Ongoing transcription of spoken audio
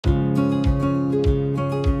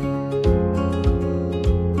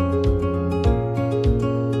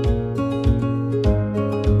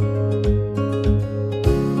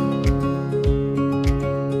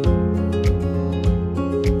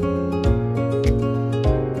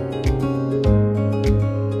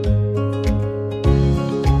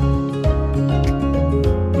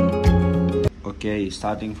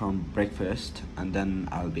starting from breakfast, and then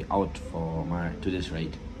I'll be out for my today's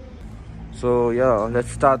ride. So yeah, let's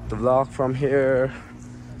start the vlog from here.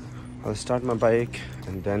 I'll start my bike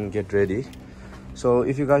and then get ready. So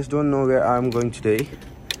if you guys don't know where I'm going today,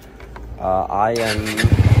 I'm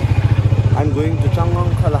going to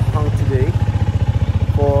Changangkha lhagkhang today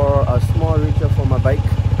for a small repair for my bike,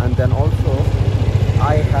 and then also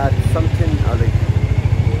I had something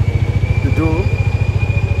to do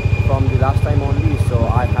from the last time only, so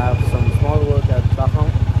I have some small work at lhagkhang,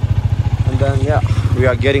 and then yeah, we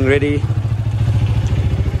are getting ready.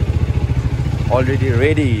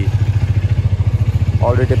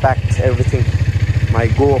 Already packed everything, my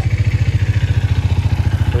go.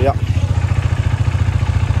 So yeah,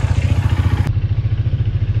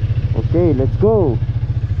 okay, let's go.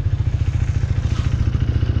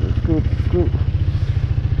 Let's go.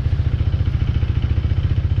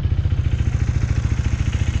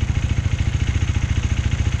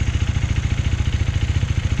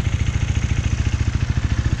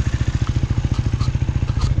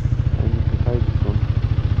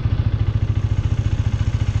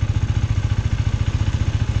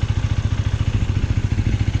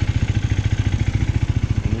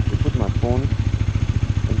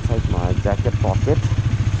 Jacket pocket,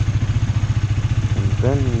 and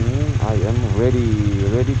then I am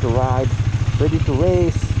ready to ride, ready to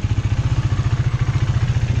race.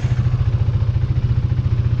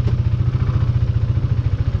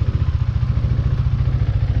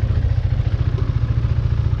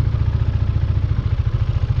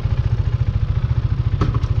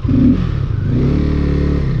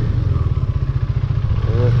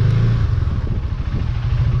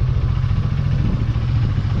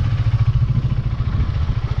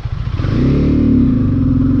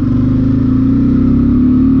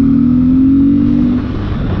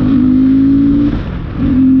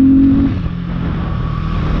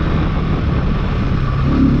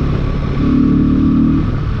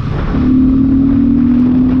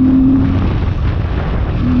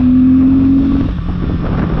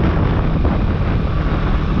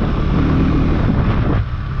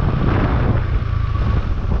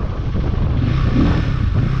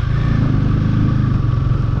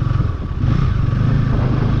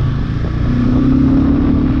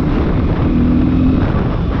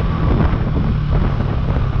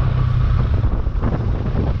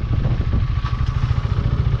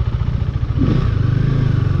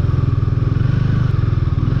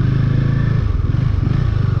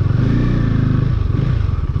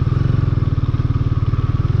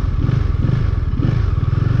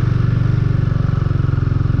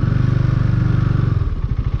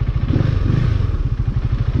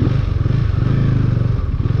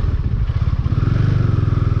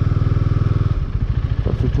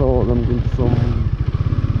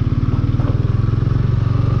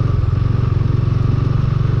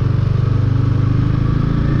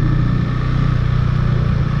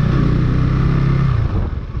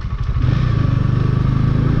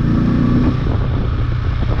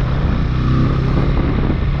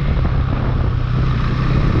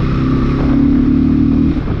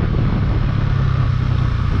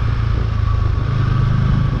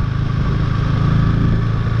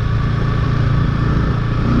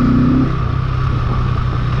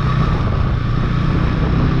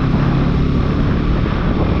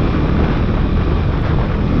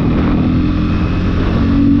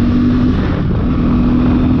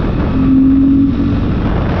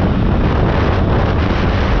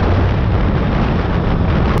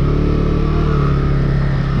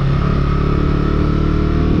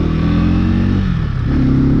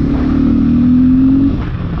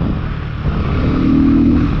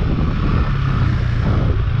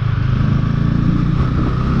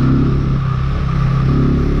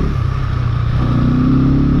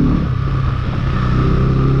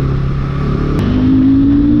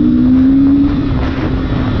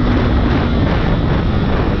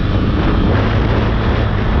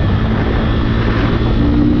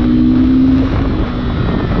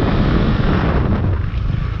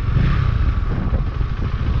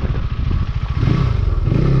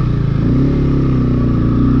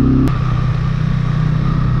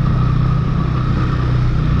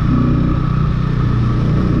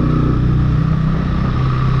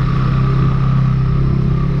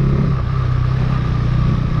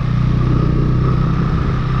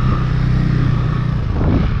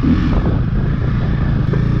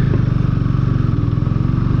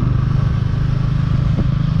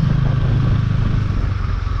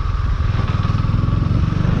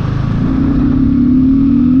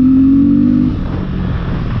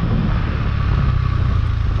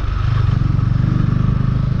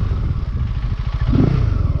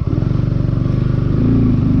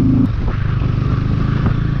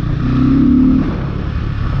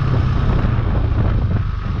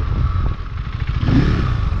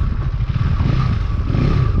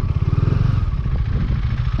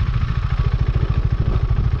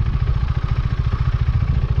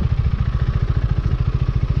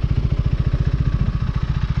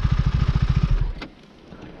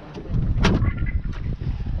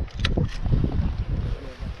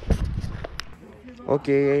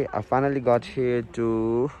 Okay, I finally got here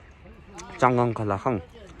to Changangkha lhagkhang,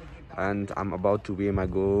 and I'm about to weigh my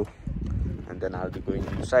go, and then I'll be going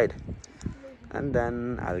inside, and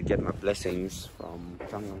then I'll get my blessings from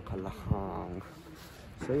Changangkha lhagkhang.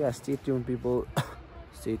 So yeah, stay tuned, people.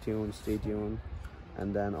 Stay tuned,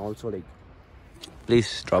 and then also, like,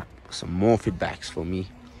 please drop some more feedbacks for me.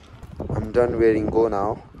 I'm done wearing go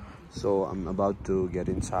now, so I'm about to get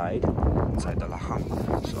inside the lhagkhang.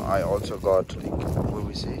 So I also got, like, what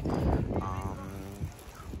we say,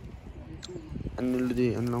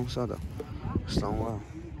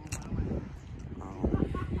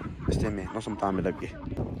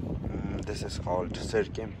 this is called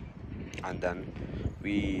sirkim, and then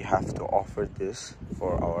we have to offer this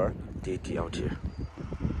for our deity out here.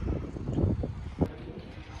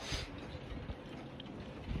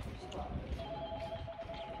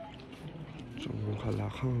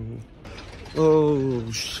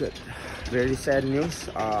 Oh shit, very sad news.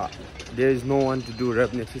 There is no one to do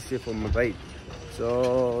repnetisi for my bike,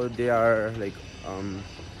 so they are, like,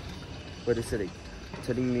 what is it, like,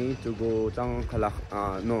 telling me to go Changangkha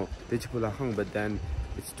lhagkhang, but then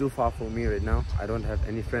it's too far for me right now. I don't have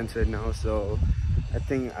any friends right now, so I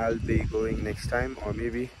think I'll be going next time, or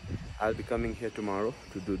maybe I'll be coming here tomorrow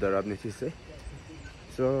to do the repnetisi.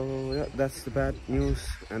 So yeah, that's the bad news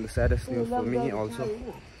and the saddest news for me also.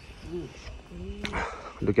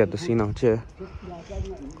 Look at the scene out here.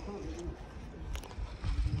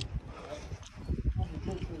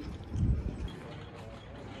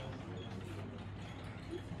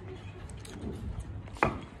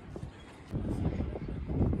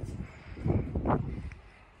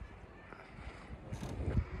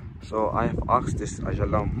 So I have asked this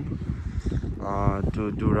Ajalam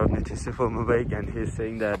to do repnetisi for my bike, and he's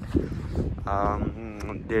saying that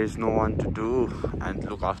there is no one to do and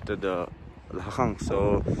look after the lhagkhang.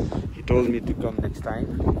 So he told me to come next time.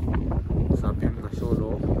 So I'm going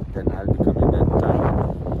solo, then I'll be coming that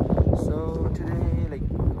time. So today, like,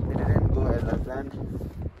 it didn't go as I planned,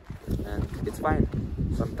 and it's fine.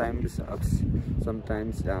 Sometimes ups,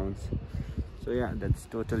 sometimes downs. So yeah, that's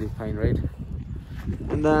totally fine, right?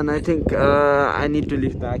 And then I think I need to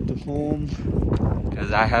leave back to home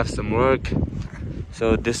because I have some work.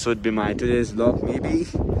 So this would be my today's vlog, maybe,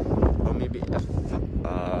 or maybe if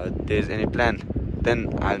there's any plan,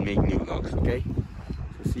 then I'll make new vlogs. Okay,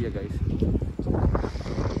 so see you guys.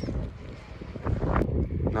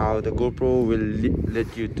 Now the GoPro will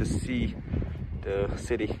let you to see the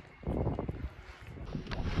city.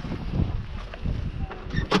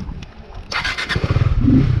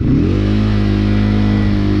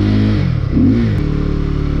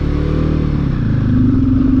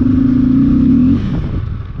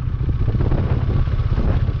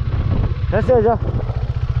 Let's go.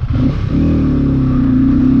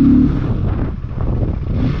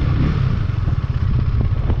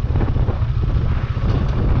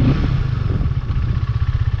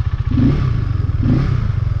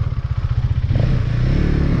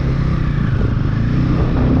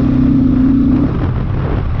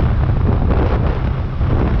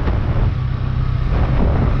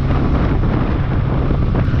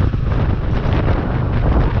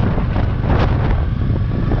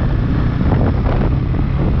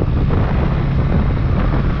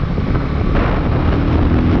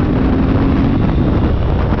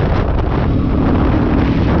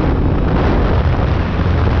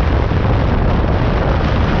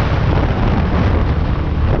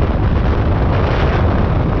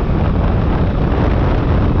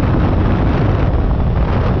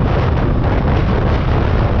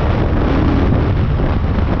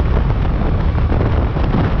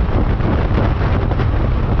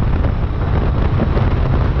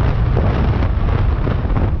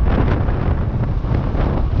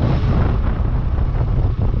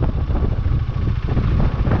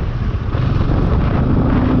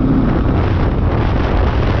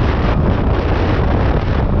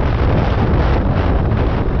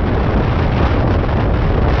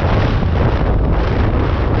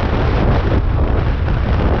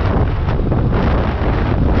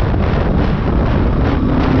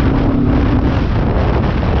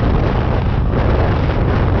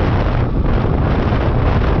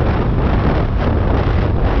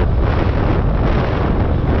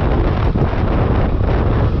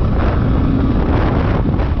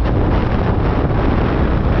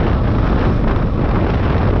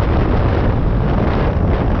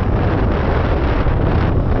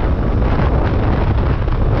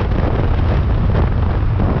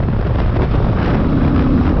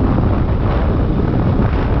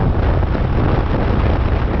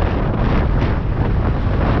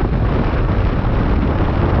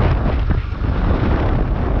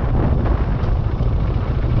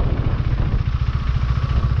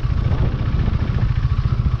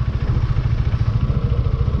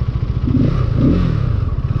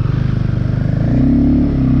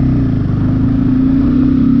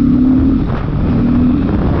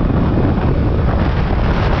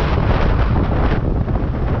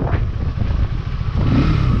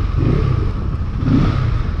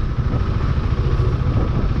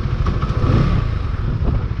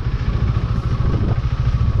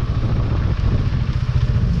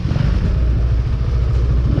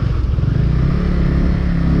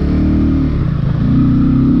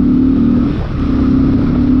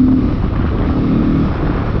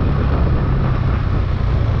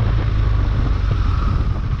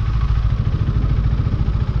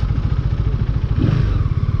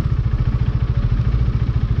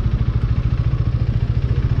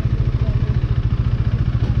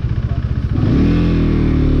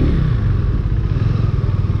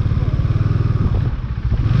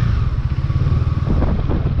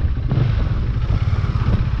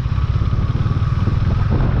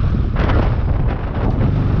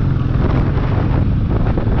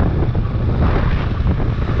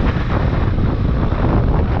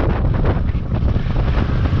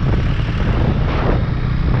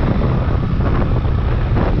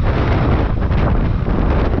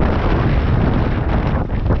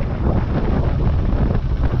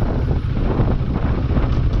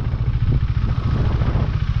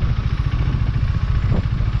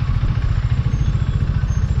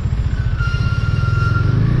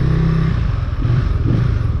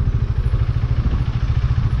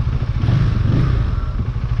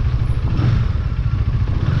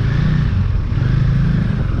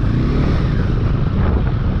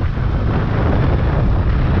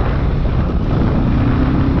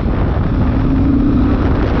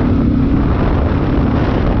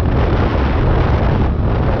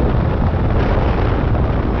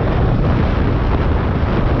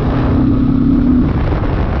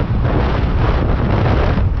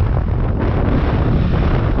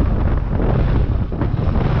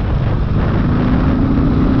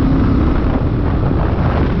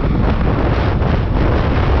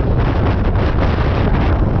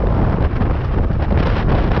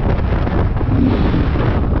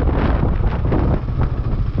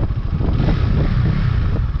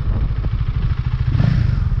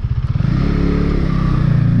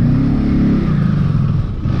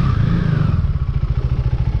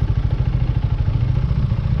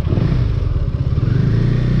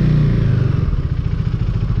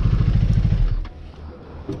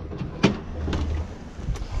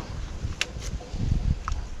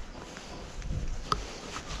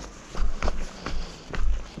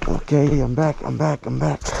 Okay, I'm back.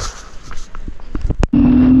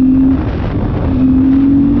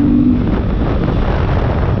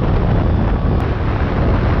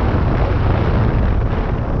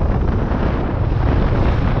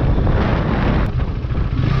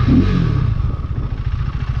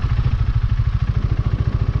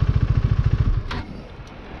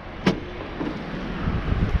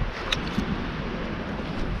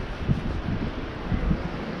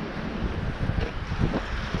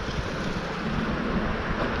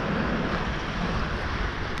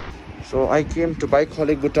 So I came to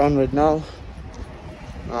Bike-holic Bhutan right now.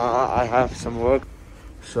 I have some work.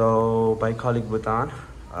 So Bike-holic Bhutan,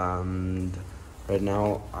 and right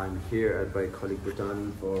now I'm here at Bike-holic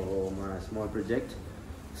Bhutan for my small project.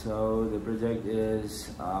 So the project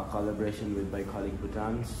is a collaboration with Bike-holic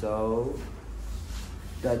Bhutan. So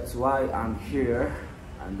that's why I'm here,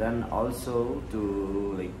 and then also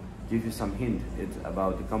to give you some hint. It's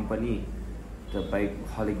about the company, the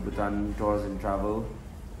Bike-holic Bhutan Tours and Travel.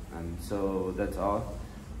 And so that's all.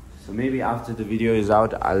 So maybe after the video is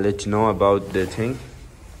out, I'll let you know about the thing.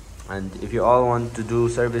 And if you all want to do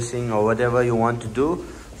servicing or whatever you want to do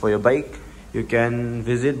for your bike, you can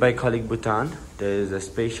visit Bike-holic Bhutan. There is a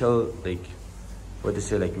special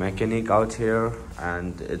mechanic out here,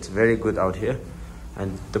 and it's very good out here.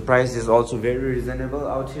 And the price is also very reasonable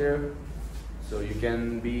out here. So you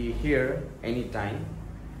can be here anytime.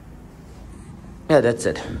 Yeah, that's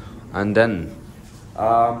it. And then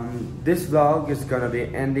this vlog is gonna be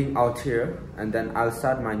ending out here, and then I'll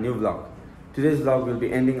start my new vlog. Today's vlog will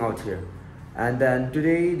be ending out here, and then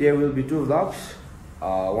today there will be two vlogs.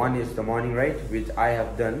 One is the morning ride, which I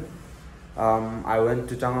have done. I went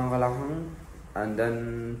to Changangkha and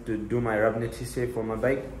then to do my Rabnetise for my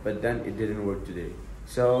bike, but then it didn't work today.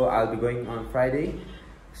 So I'll be going on Friday.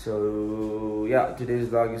 So yeah, today's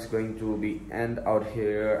vlog is going to be end out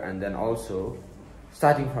here, and then also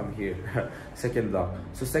starting from here, second vlog.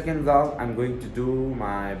 So second vlog, I'm going to do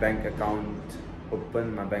my bank account,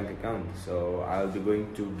 open my bank account. So I'll be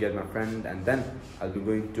going to get my friend, and then I'll be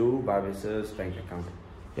going to Barbesa's bank account.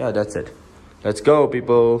 Yeah, that's it. Let's go,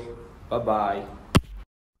 people. Bye bye.